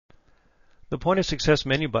The point of success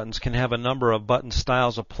menu buttons can have a number of button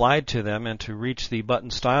styles applied to them, and to reach the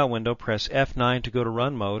button style window, press F9 to go to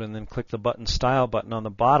run mode, and then click the button style button on the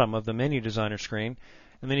bottom of the menu designer screen,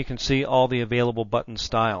 and then you can see all the available button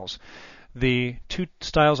styles. The two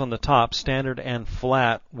styles on the top, standard and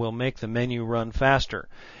flat, will make the menu run faster.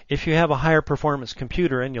 If you have a higher performance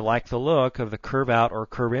computer and you like the look of the curve out or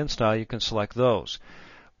curve in style, you can select those.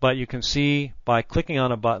 But you can see by clicking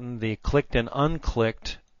on a button the clicked and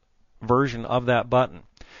unclicked version of that button.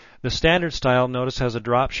 The standard style, notice, has a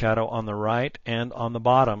drop shadow on the right and on the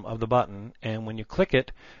bottom of the button, and when you click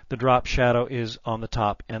it, the drop shadow is on the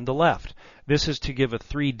top and the left. This is to give a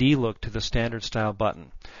 3D look to the standard style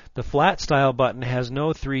button. The flat style button has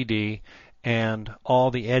no 3D, and all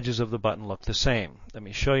the edges of the button look the same. Let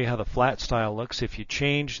me show you how the flat style looks if you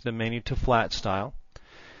change the menu to flat style.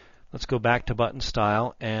 Let's go back to button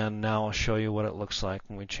style, and now I'll show you what it looks like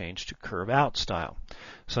when we change to curve out style.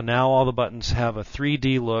 So now all the buttons have a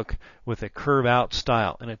 3D look with a curve out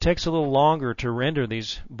style, and it takes a little longer to render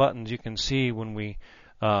these buttons. You can see when we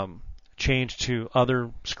change to other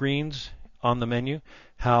screens on the menu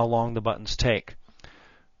how long the buttons take.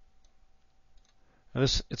 Now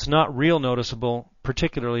it's not real noticeable,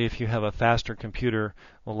 particularly if you have a faster computer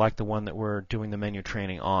like the one that we're doing the menu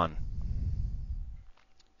training on.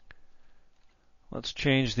 Let's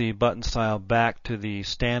change the button style back to the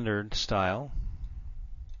standard style.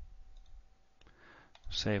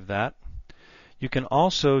 Save that. You can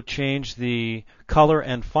also change the color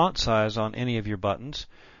and font size on any of your buttons.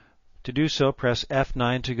 To do so, press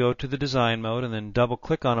F9 to go to the design mode, and then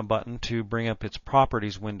double-click on a button to bring up its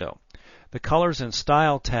properties window. The Colors and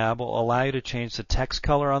Style tab will allow you to change the text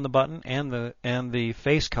color on the button and the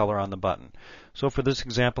face color on the button. So for this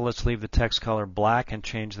example, let's leave the text color black and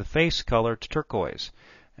change the face color to turquoise.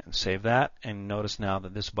 And save that, and notice now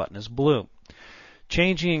that this button is blue.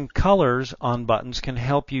 Changing colors on buttons can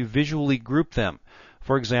help you visually group them.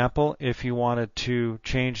 For example, if you wanted to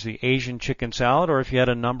change the Asian chicken salad, or if you had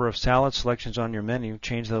a number of salad selections on your menu,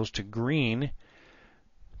 change those to green.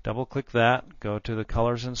 Double-click that, go to the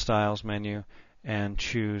Colors and Styles menu, and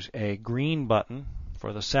choose a green button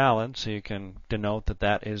for the salad, so you can denote that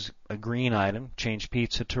that is a green item. Change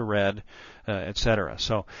pizza to red, etc.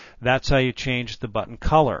 So that's how you change the button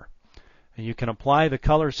color. And you can apply the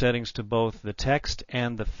color settings to both the text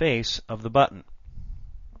and the face of the button.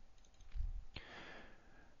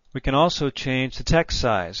 We can also change the text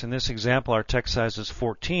size. In this example, our text size is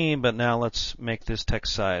 14, but now let's make this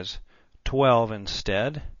text size 12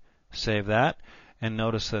 instead. Save that, and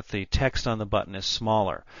notice that the text on the button is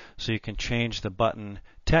smaller. So you can change the button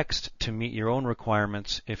text to meet your own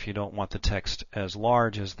requirements if you don't want the text as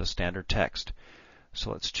large as the standard text.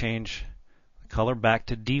 So let's change the color back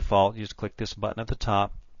to default. You just click this button at the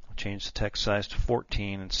top, change the text size to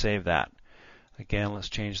 14, and save that. Again, let's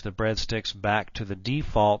change the breadsticks back to the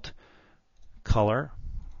default color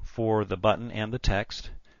for the button and the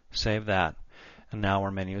text. Save that. And now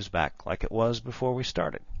our menu is back like it was before we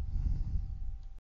started.